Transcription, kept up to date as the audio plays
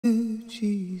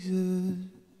Jesus.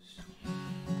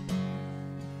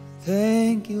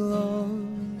 Thank you, Lord.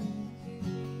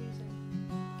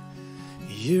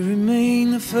 You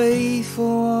remain the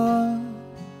faithful one.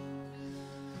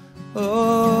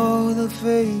 Oh, the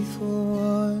faithful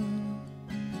one.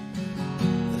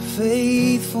 The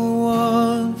faithful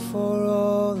one for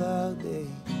all our days.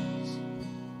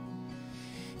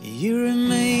 You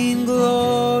remain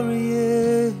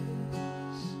glorious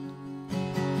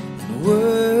and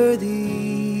worthy.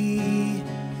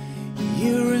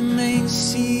 You remain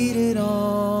seated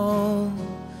on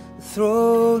the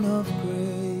throne of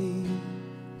grace,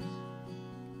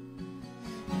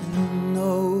 and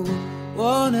no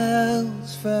one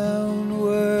else found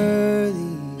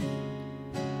worthy.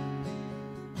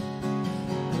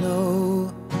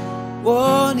 No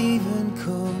one even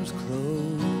comes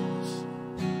close.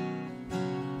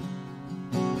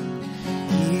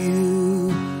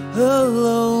 You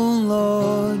alone,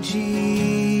 Lord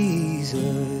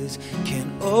Jesus,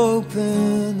 can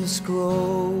open the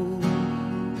scroll.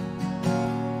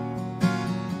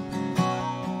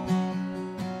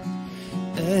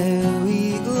 And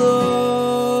we glorify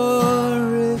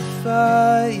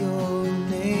your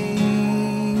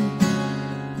name.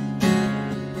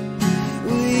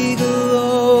 We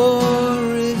glorify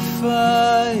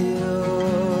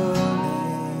your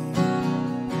name.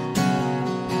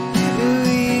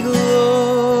 We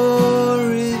glorify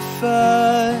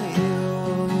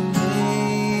your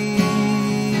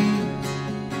name.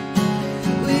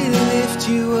 We lift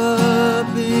you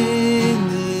up in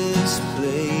this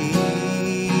place.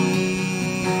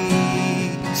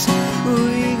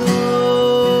 We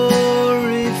glorify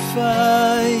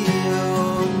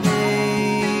your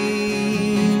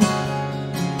name.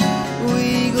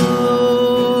 We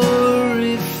glorify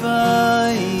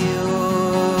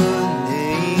your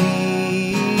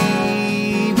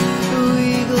name. We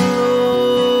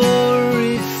glorify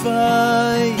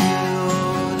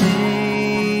your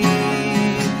name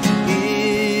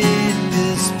in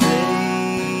this place.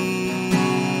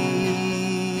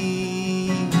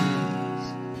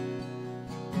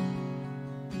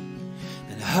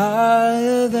 And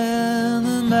higher than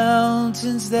the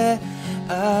mountains that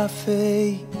I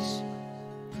face,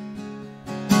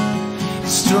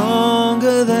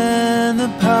 stronger than the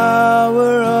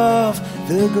power of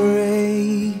the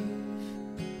grave,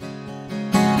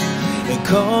 and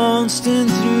constant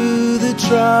through the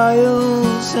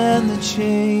trials and the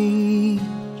change.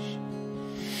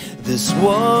 This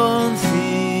one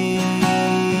thing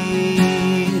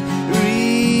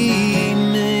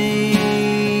remains.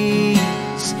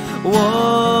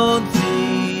 One thing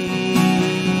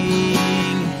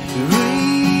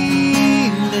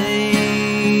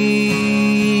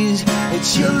remains.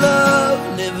 It's your love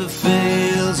never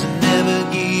fails and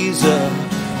never gives up,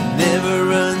 never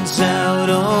runs out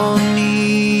on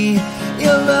me.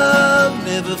 Your love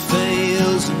never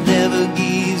fails and never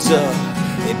gives up,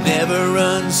 it never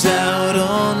runs out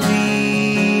on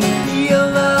me. Your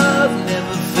love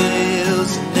never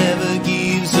fails and never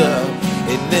gives up,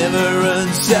 it never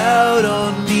runs out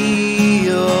on me.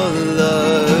 Your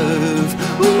love,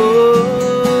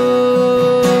 oh,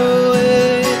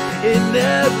 it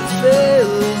never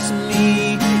fails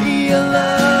me. Your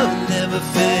love never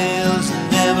fails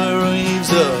and never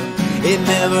gives up, it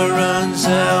never runs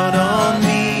out on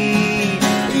me.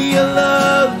 Your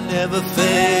love never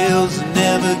fails and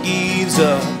never gives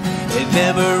up, it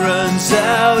never runs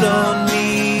out on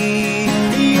me.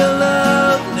 Your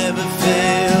love never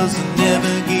fails and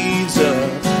never gives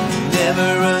up, it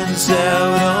never runs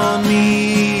out on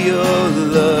me. Your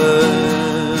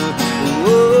love,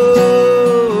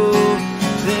 oh,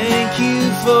 thank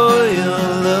you for your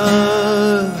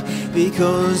love,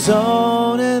 because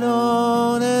on and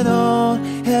on and on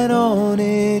and on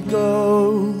it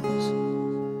goes.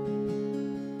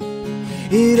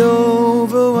 It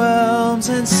overwhelms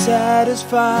and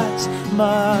satisfies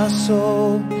my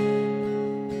soul,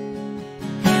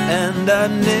 and I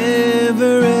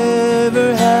never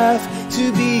ever have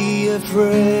to be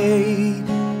afraid.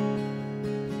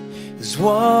 There's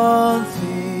one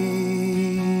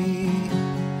thing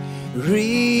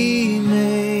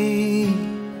remains.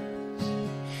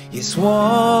 Yes,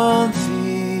 one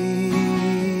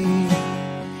thing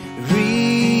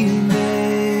remains.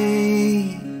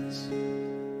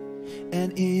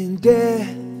 And in death,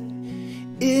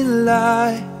 in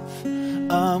life,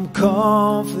 I'm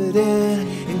confident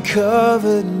and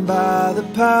covered by the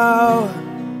power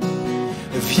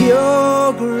of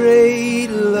your great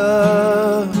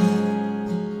love.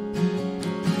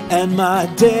 And my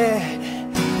debt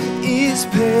is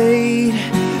paid.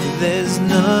 There's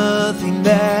nothing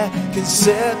that can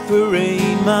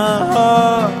separate my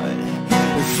heart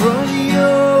from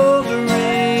your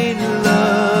great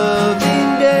love.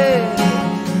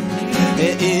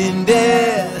 In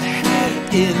death,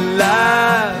 in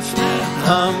life,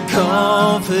 I'm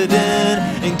confident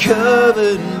and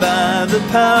covered by the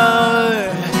power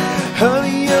of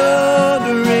your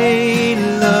great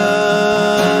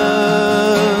love.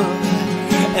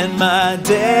 And my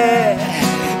debt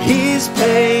is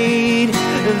paid.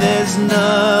 There's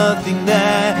nothing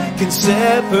that can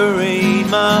separate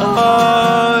my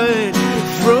heart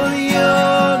from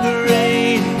your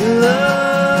great love.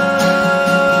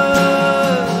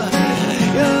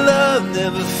 Your love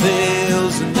never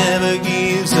fails and never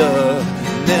gives up,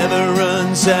 never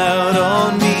runs out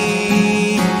on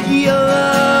me. Your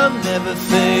love never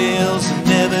fails and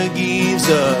never gives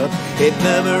up, it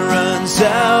never runs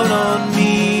out on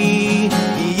me.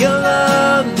 Your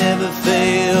love never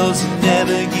fails and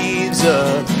never gives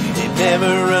up, it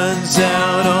never runs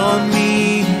out on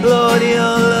me. Lord,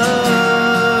 your love,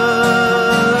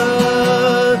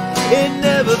 it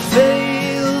never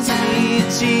fails me,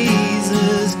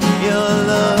 Jesus. Your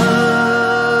love,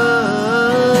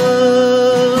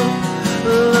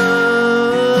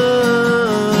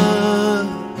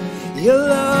 your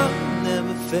love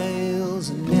never fails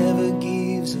and never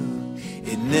gives up,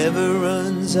 it never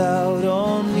runs out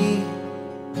on me.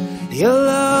 Your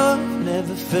love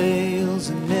never fails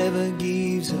and never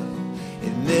gives up,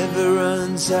 it never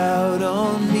runs out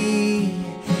on me.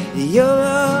 Your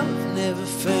love never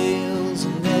fails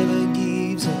and never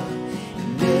gives up, it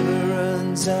never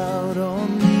runs out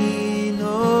on me.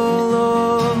 No,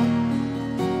 Lord,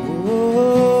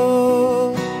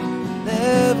 oh,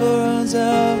 never runs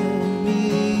out on me.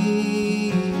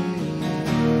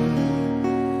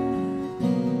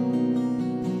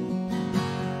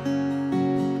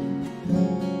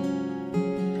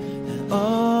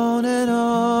 On and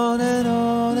on and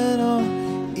on and on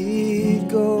it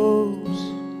goes.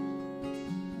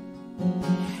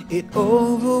 It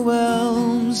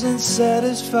overwhelms and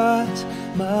satisfies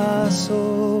my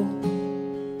soul.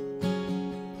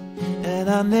 And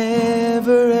I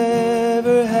never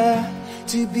ever had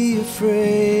to be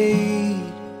afraid,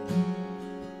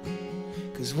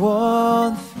 'cause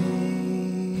one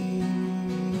thing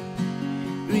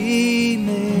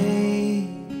remains.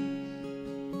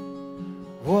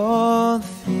 One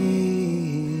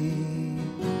thing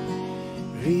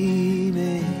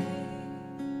remains.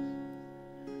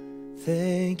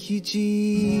 Thank you,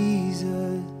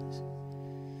 Jesus.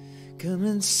 Come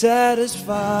and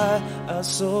satisfy our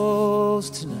souls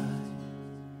tonight.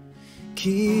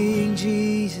 King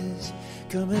Jesus,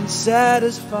 come and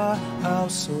satisfy our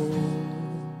souls.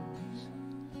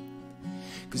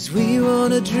 'Cause we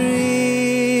want to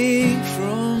drink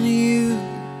from you.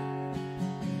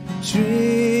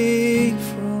 Drink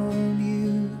from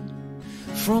you,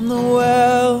 from the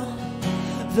well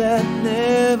that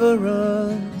never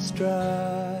runs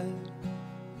dry.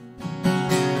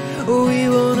 We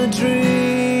want to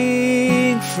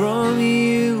drink from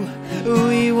you.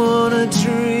 We want to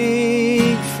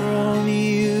drink from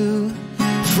you,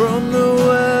 from the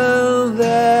well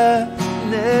that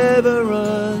never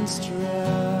runs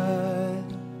dry.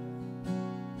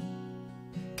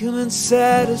 Come and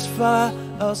satisfy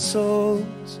our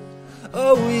souls.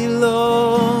 Oh, we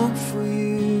long for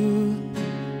you.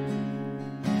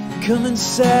 Come and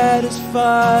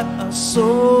satisfy our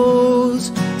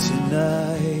souls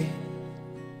tonight.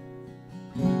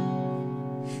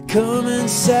 Come and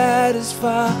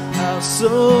satisfy our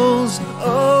souls.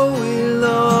 Oh, we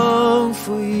long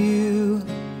for you.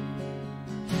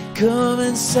 Come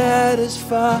and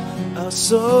satisfy our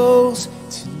souls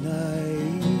tonight.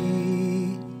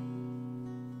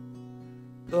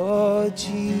 Lord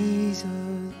Jesus,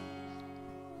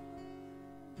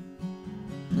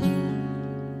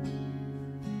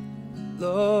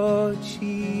 Lord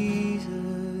Jesus,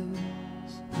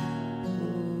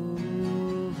 oh,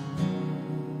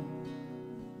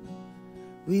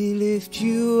 we lift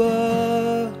you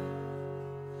up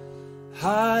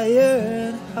higher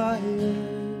and higher.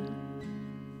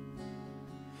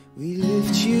 We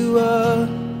lift you up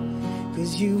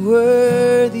 'cause you're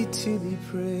worthy to be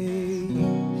praised.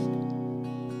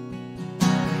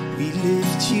 We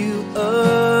lift you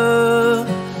up,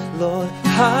 Lord,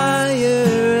 higher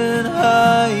and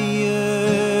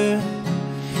higher.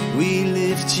 We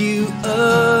lift you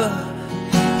up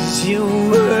 'cause you're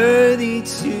worthy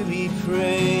to be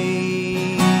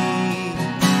praised.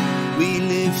 We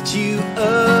lift you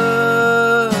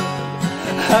up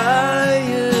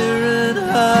higher and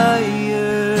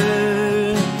higher.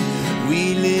 We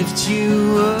lift you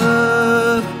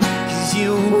up 'cause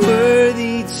you're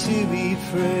worthy to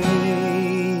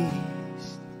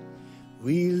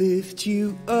lift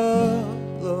you up,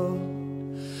 Lord,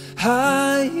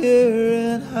 higher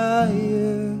and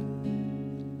higher.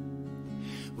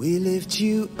 We lift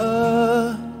you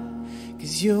up,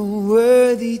 'cause you're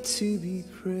worthy to be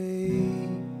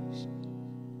praised.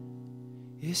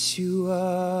 Yes, you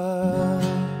are.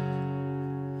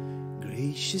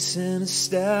 Gracious and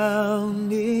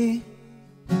astounding,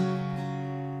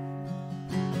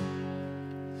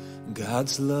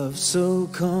 God's love so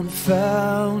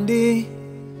confounding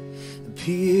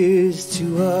appears to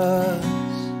us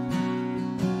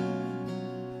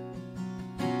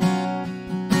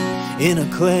in a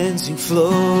cleansing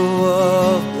flow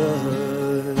of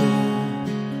blood.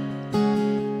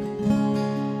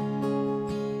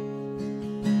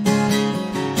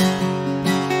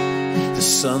 The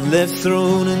Son left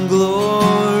throne and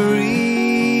glory,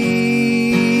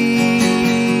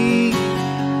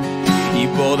 He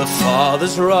bore the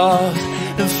Father's wrath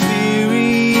and fury.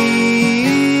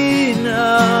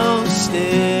 Now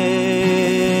stand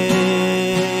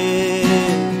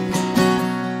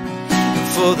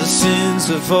for the sins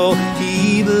of all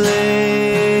He bled.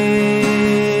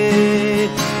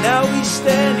 Now we're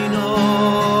standing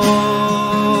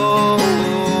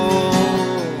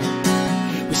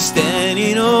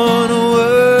on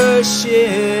worship.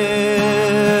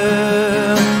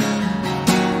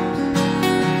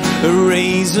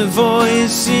 Raise a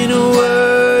voice in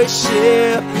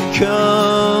worship.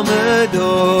 Come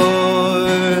adore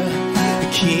the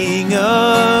King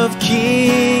of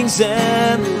Kings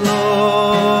and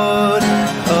Lord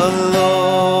of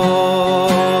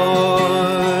Lords.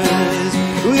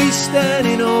 We stand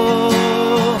in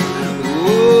awe.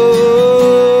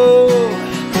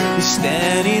 We're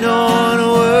standing on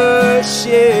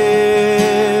worship.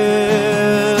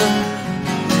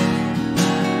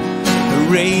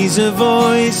 Raise a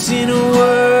voice in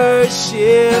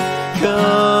worship.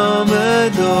 Come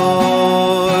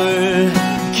adore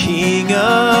King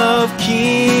of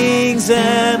Kings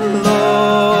and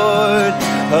Lord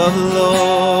of Lords.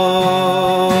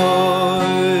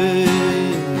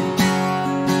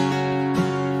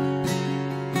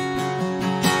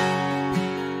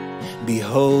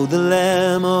 Behold the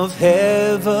Lamb of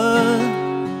heaven.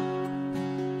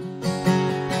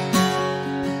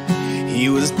 He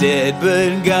was dead,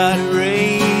 but God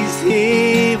raised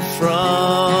Him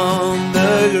from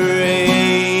the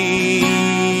grave.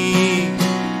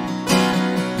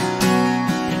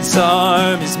 His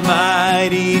arm is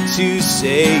mighty to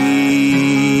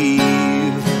save.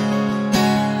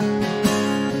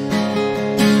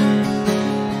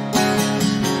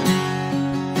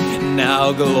 Now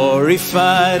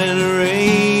glorified and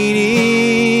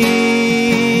reigning,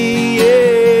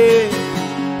 yeah,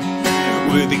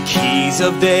 with the keys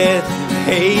of death and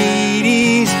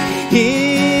Hades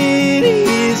in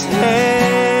His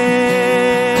hand.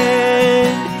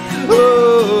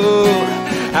 Oh,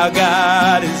 our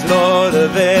God is Lord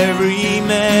of every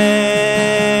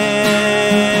man.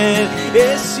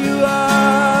 Yes, you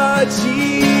are,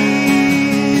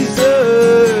 Jesus.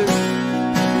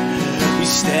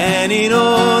 We're standing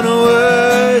on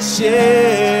worship.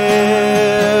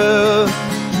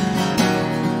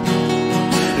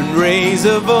 Raise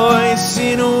a voice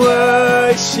in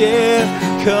worship.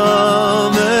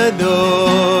 Come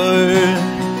adore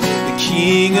the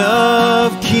King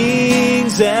of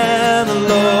Kings and the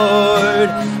Lord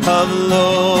of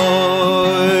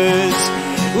Lords.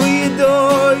 We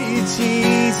adore you,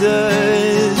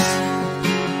 Jesus.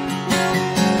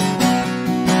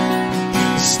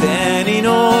 Standing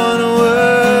on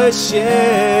worship.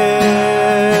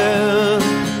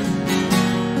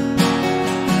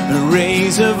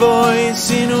 Raise a voice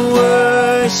in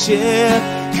worship.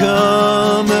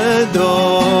 Come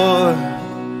adore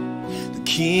the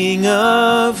King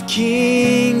of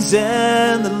Kings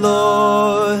and the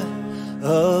Lord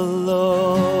of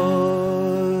Lords.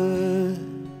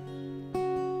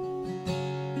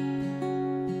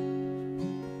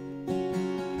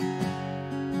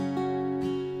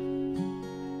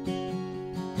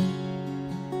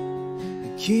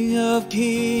 The King of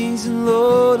Kings and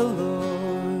Lord of Lords.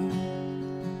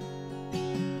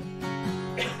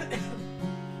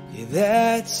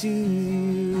 That's who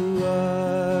you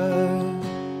are.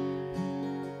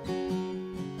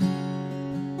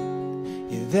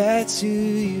 Yeah, that's who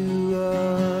you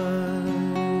are.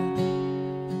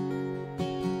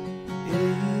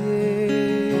 Yeah,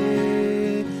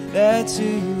 that's who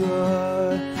you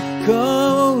are.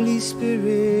 Come, Holy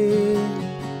Spirit,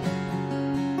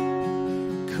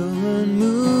 come and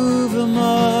move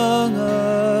among us.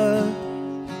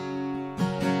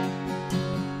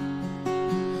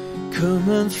 Come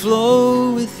and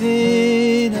flow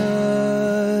within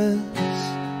us.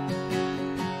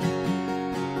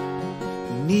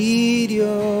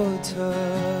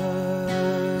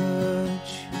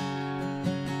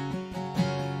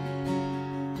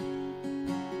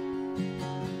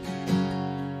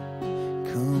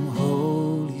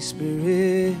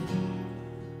 Spirit,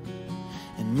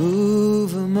 and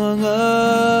move among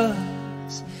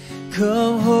us.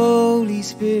 Come, Holy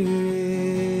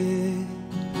Spirit.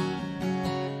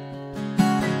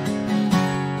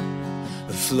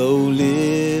 Flow,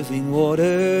 living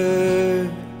waters,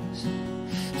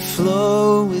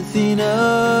 flow within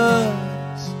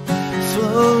us.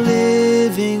 Flow,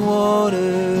 living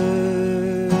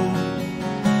waters.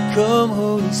 Come,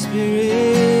 Holy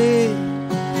Spirit.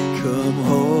 Come,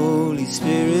 Holy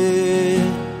Spirit.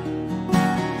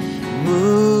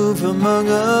 Move among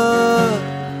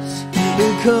us.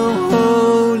 Come,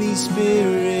 Holy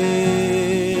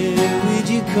Spirit. Would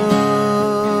you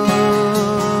come?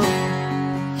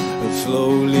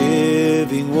 Flow,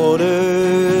 living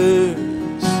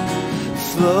waters,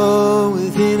 flow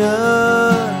within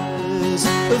us.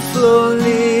 Flow,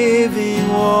 living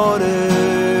waters.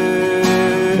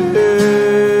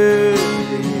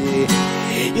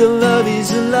 Your love is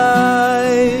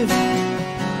alive.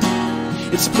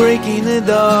 It's breaking the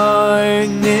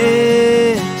darkness.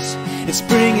 It's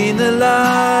bringing the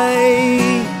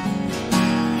light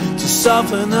to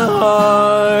soften the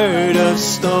heart of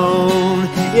stone.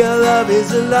 Your love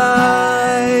is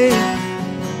alive.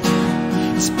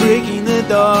 It's breaking the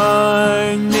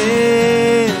darkness.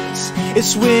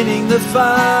 It's winning the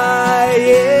fight,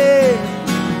 yeah,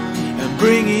 and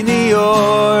bringing the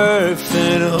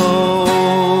orphan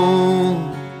home.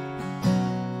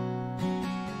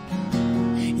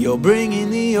 You're bringing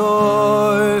the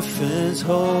orphans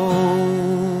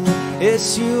home.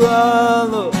 Yes, you are,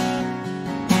 Lord.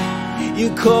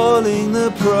 You're calling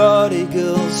the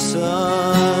prodigal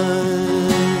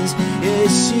sons.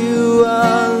 Yes, you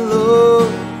are,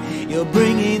 Lord. You're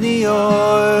bringing the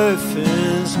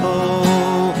orphans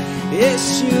home.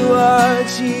 Yes, you are,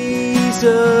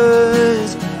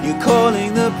 Jesus. You're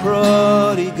calling the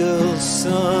prodigal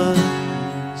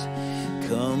sons.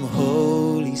 Come,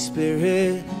 Holy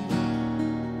Spirit,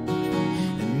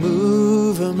 and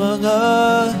move among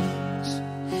us.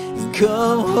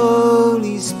 Come,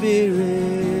 Holy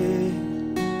Spirit.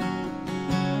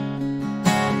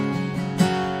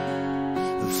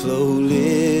 Flow,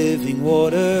 living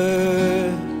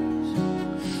waters,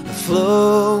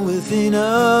 flow within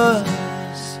us.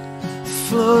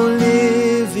 Flow,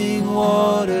 living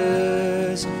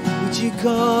waters. Would you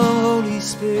come, Holy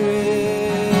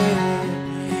Spirit?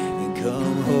 And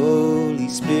come, Holy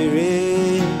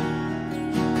Spirit.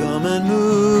 Come and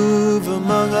move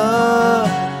among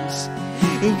us.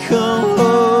 And come,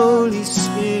 Holy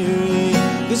Spirit,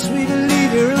 'cause we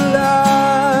believe you're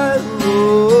alive,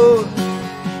 Lord.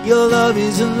 Your love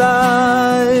is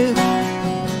alive.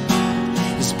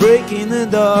 It's breaking the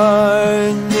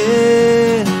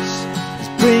darkness. It's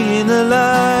bringing the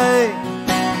light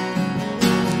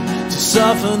to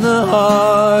soften the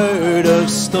heart of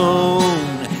stone.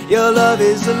 Your love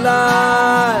is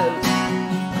alive.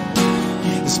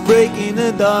 It's breaking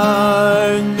the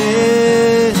darkness.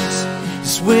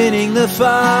 Winning the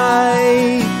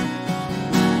fight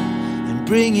and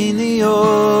bringing the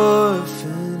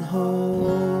orphan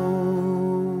home.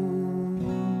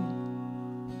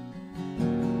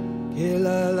 Que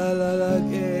la la la la,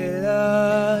 que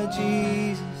la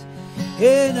Jesus.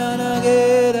 Que na na que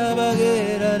la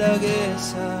baguera da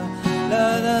guesa, la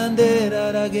landera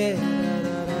da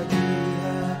guera da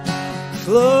guia.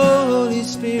 Flow, Holy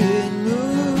Spirit,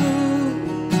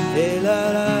 move. Que la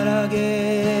la la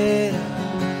guera.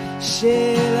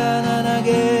 La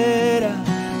nanagera,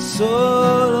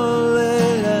 solo la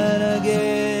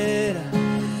nanagera.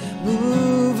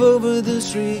 Move over the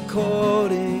street,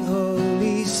 calling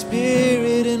Holy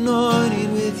Spirit,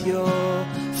 anointed with your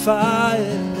fire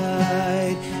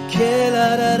tonight. Que la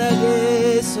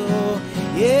nanagesa,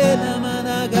 yeah,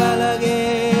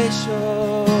 namanagalagesho.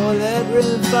 Let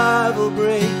revival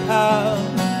break out.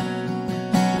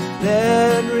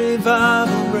 Let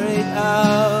revival break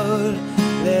out.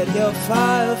 Let your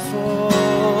fire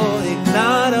fall,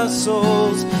 ignite our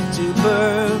souls to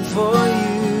burn for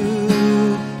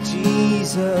you,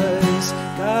 Jesus.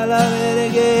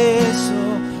 Calaveregeso,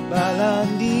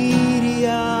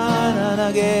 balandiriana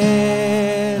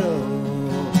nagero,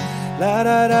 la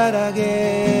la la la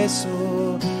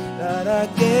geso, la la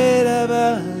gera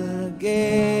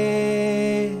bagé.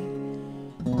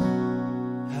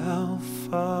 Our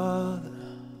Father,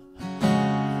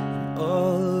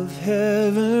 all of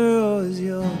heaven roars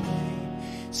your name.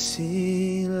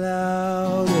 Sing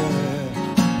louder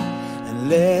and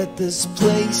let this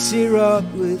place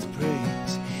erupt with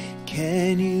praise.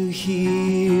 Can you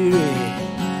hear it?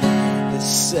 The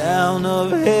sound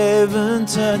of heaven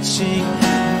touching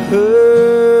earth.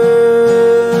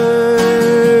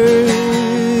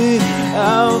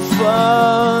 Our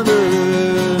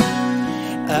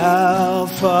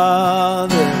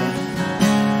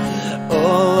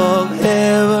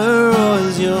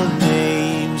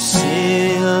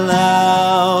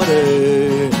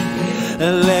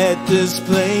this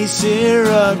place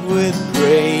erupt with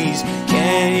praise.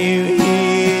 Can you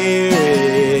hear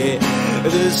it?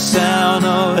 The sound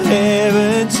of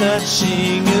heaven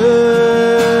touching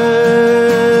earth,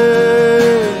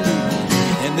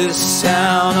 and the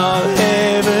sound of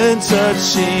heaven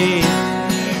touching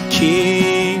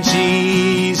King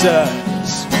Jesus.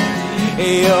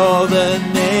 You're the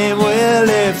name we're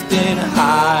lifting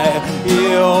high,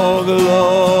 your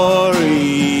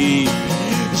glory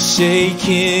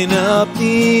shaking up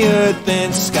the earth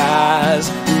and skies.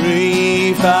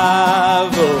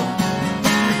 Revival,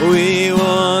 we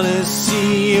want to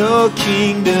see your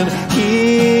kingdom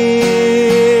here.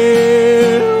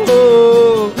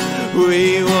 Oh,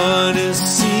 we want to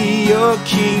see your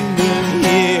kingdom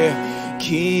here.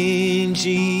 King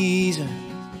Jesus,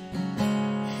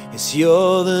 it's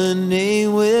you're the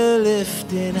name we're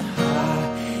lifting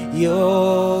high,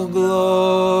 your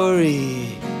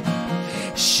glory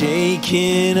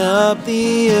shaking up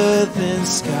the earth and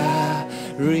sky.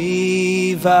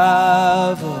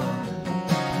 Revival,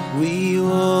 we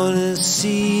want to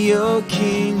see your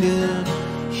kingdom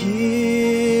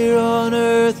here on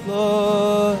earth,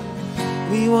 Lord.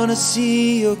 We want to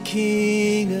see your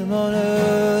kingdom on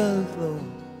earth, Lord.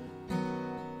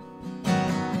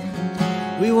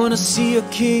 We want to see your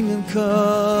kingdom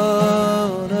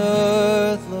come on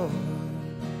earth, Lord.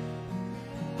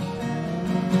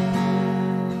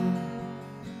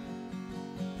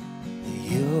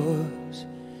 Yours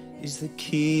is the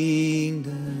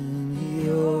kingdom,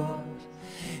 yours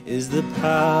is the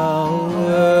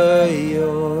power,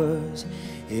 yours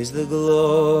is the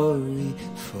glory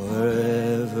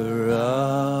forever.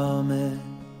 Amen.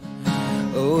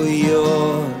 Oh,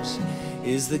 yours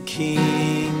is the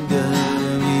kingdom,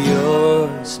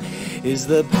 yours is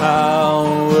the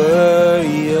power,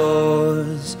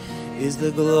 yours is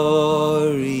the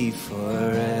glory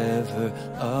forever.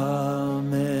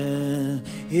 Amen.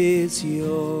 It's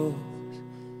yours.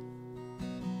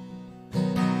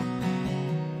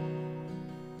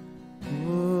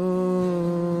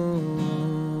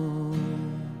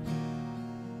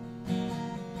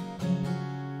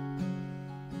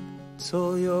 It's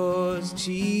all yours,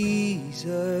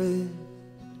 Jesus.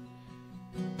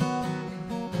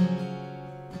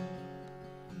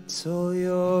 It's all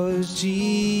yours,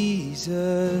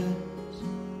 Jesus.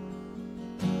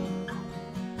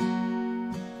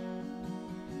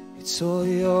 It's all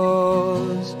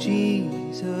yours,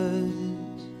 Jesus.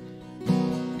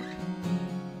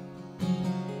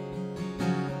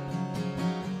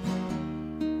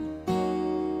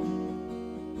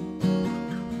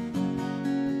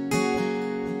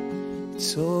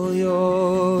 It's all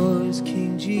yours,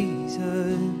 King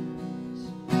Jesus.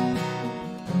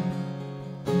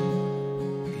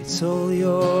 It's all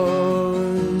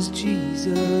yours,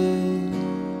 Jesus.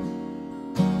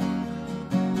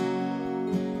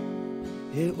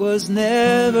 It was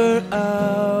never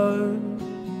ours.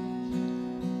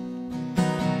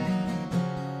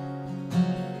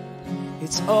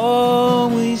 It's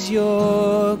always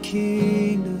your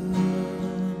kingdom.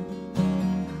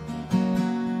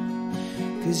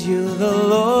 'Cause you're the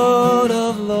Lord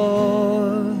of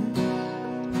Lords.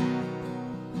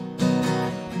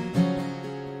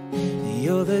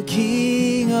 You're the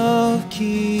King of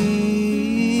Kings.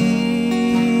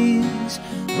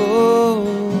 Oh,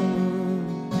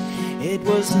 it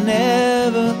was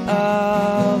never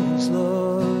ours,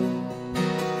 Lord.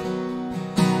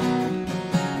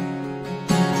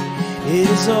 It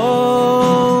is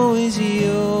always yours.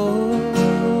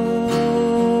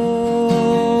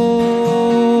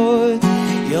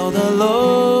 You're the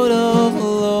Lord of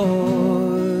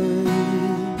Lords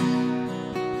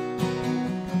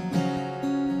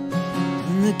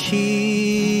and the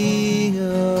King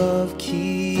of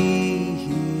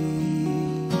Kings.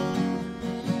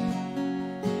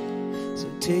 So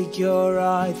take your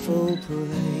rightful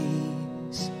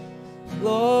place,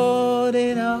 Lord,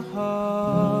 in our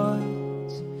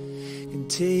hearts. And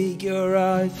take your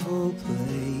rightful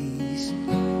place,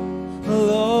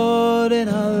 Lord, in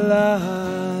our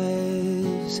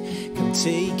lives. Can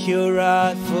take your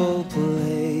rightful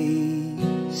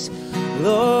place,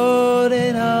 Lord,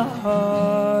 in our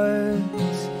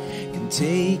hearts. Can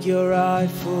take your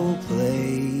rightful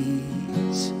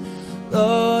place,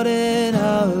 Lord, in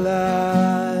our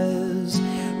lives.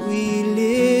 We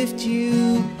lift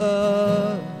you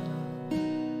up.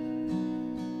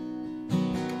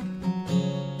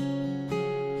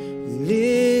 We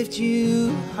lift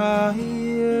you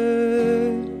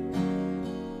higher.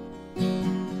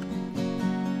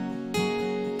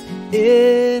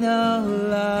 In our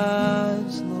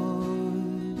lives,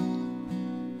 Lord,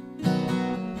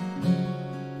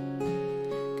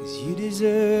 'cause You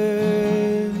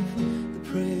deserve the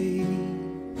praise.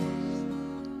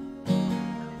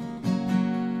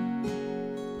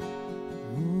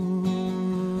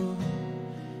 Ooh,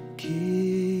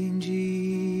 King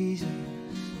Jesus,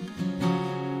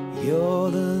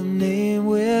 you're the name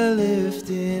we're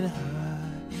lifting high.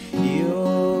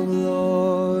 Your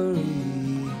glory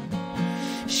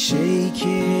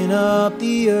shaking up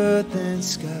the earth and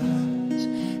skies.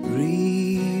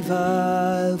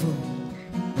 Revival,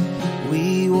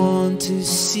 we want to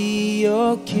see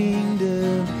your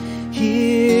kingdom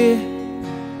here.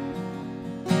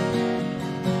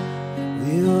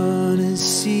 We want to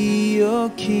see your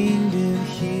kingdom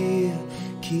here.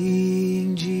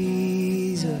 King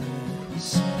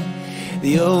Jesus,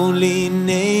 the only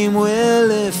name we're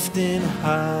lifting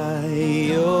high.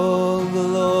 Your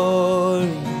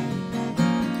glory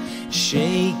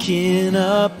shaking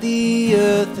up the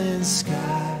earth and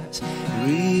skies.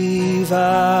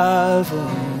 Revival,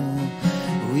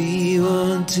 we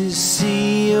want to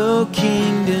see your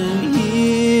kingdom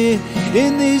here.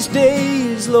 In these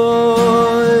days,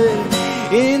 Lord,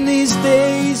 in these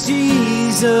days,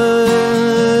 Jesus,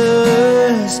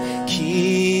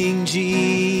 King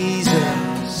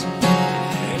Jesus,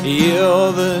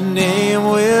 you're the name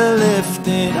we're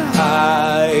lifting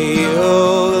high.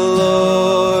 Your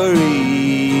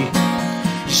glory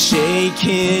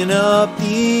shaking up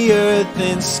the earth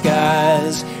and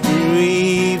skies.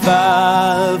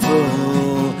 Revival,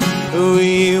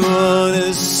 we want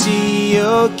to see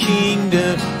your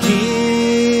kingdom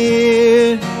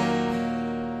here.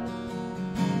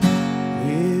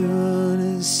 We want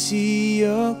to see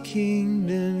your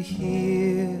kingdom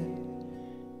here.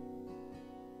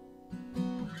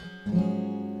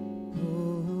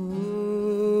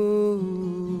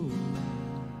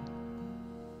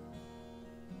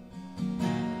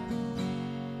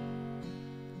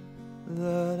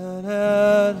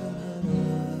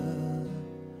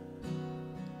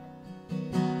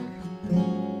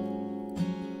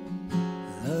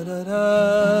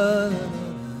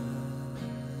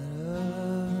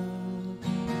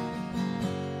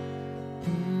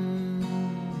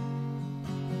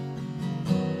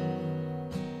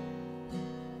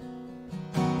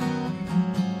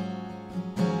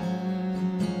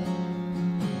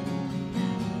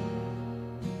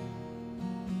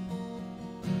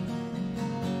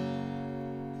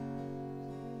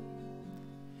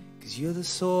 You're the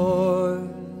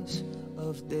source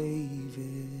of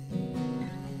David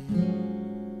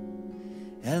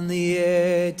and the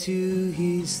heir to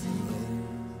his throne.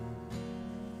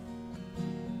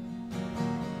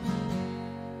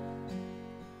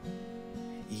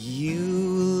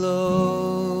 You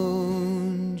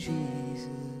alone, Jesus,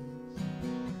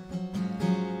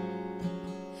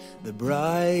 the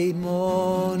bright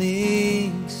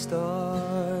morning star.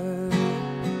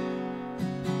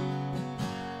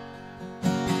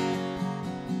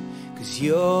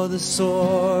 You're the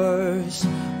source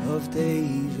of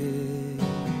David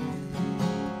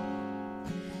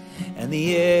and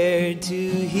the heir to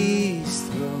his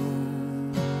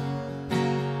throne.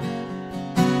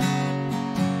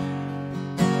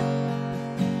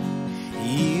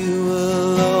 You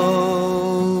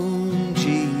alone,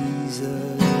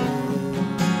 Jesus,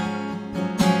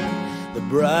 the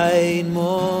bright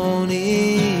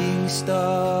morning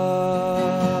star.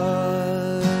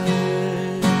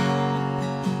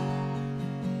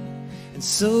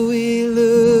 So we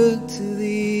look to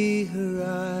the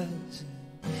horizon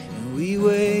and we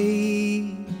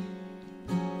wait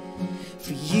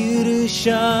for you to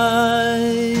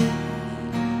shine,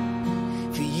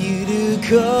 for you to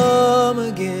come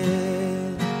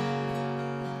again.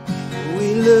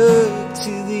 We look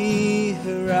to the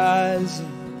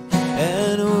horizon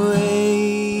and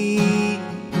wait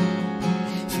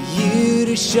for you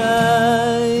to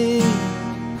shine,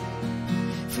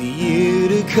 for you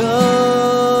to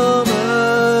come.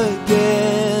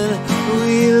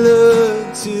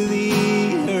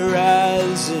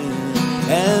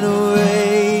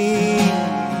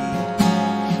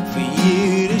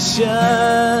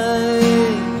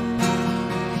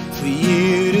 For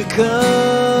you to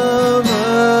come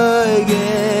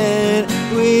again,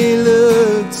 we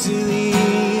look to the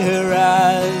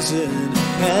horizon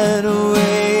and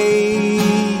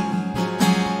wait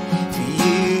for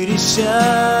you to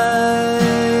shine.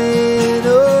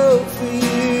 Oh, for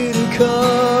you to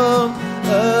come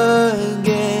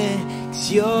again,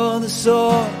 'cause you're the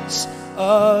source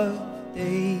of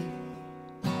David,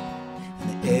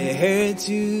 heir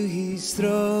to his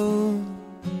throne,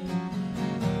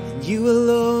 and you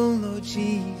alone, Lord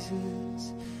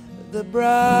Jesus, the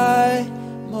bright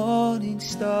morning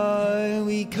star.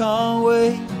 We can't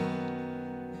wait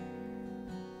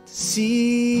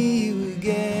see you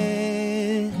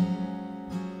again.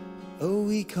 Oh,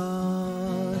 we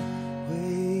can't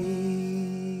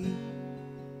wait.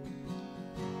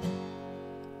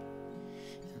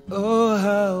 Oh,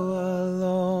 how I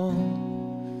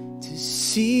long to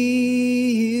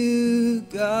see you,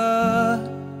 God,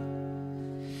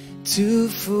 to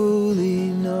fully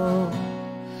know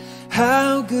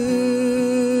how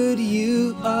good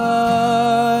you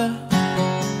are.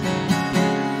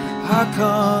 I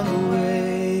can't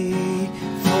wait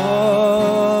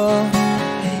for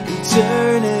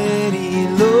eternity,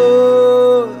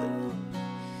 Lord.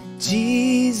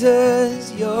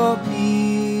 Jesus, you're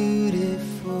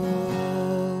beautiful.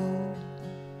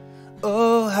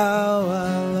 Oh, how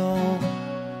I long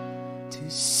to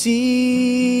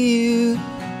see you,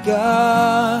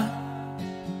 God,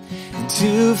 and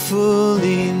to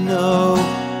fully know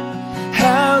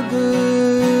how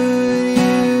good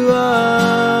you are.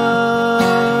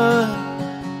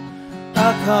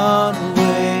 I can't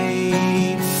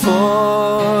wait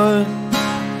for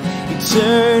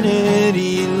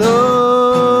eternity,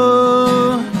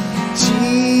 Lord.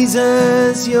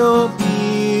 Jesus, you're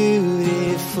beautiful.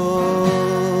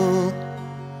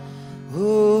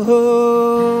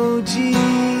 Oh,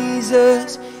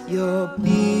 Jesus, you're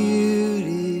beautiful.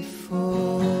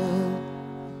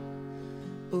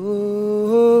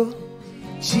 Oh,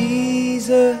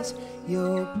 Jesus,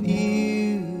 you're beautiful.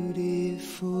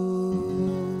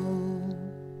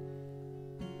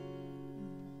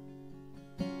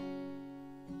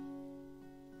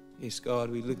 Yes, God,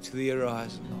 we look to the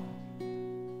horizon, Lord.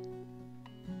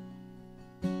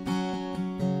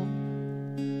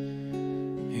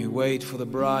 We wait for the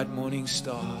bright morning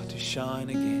star to shine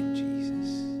again, Jesus.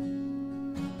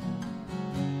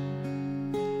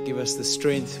 Give us the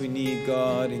strength we need,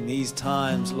 God, in these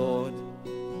times, Lord.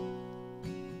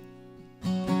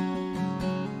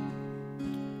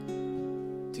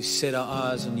 To set our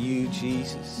eyes on you,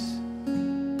 Jesus.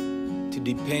 To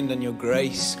depend on your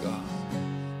grace, God.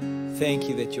 Thank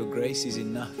you that your grace is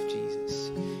enough,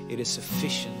 Jesus. It is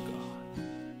sufficient, God.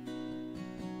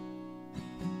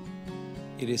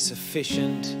 It is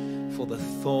sufficient for the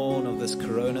thorn of this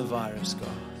coronavirus, God.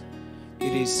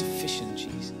 It is sufficient,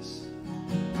 Jesus.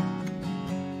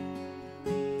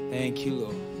 Thank you,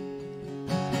 Lord.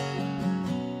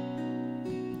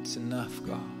 It's enough,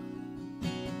 God.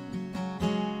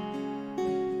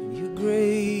 And your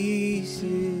grace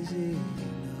is enough.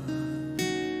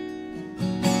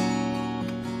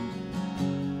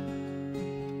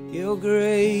 Your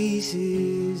grace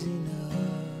is enough.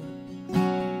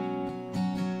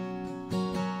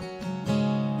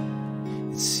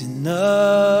 It's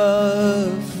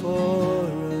enough for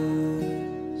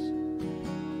us.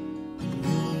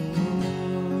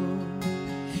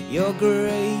 Your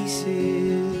grace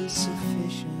is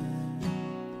sufficient.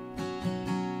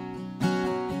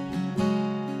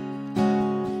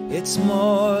 It's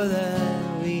more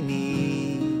than we need.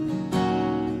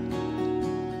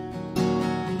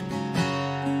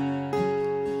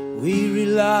 We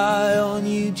rely on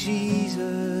you,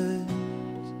 Jesus,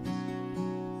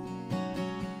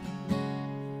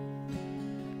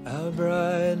 our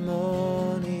bright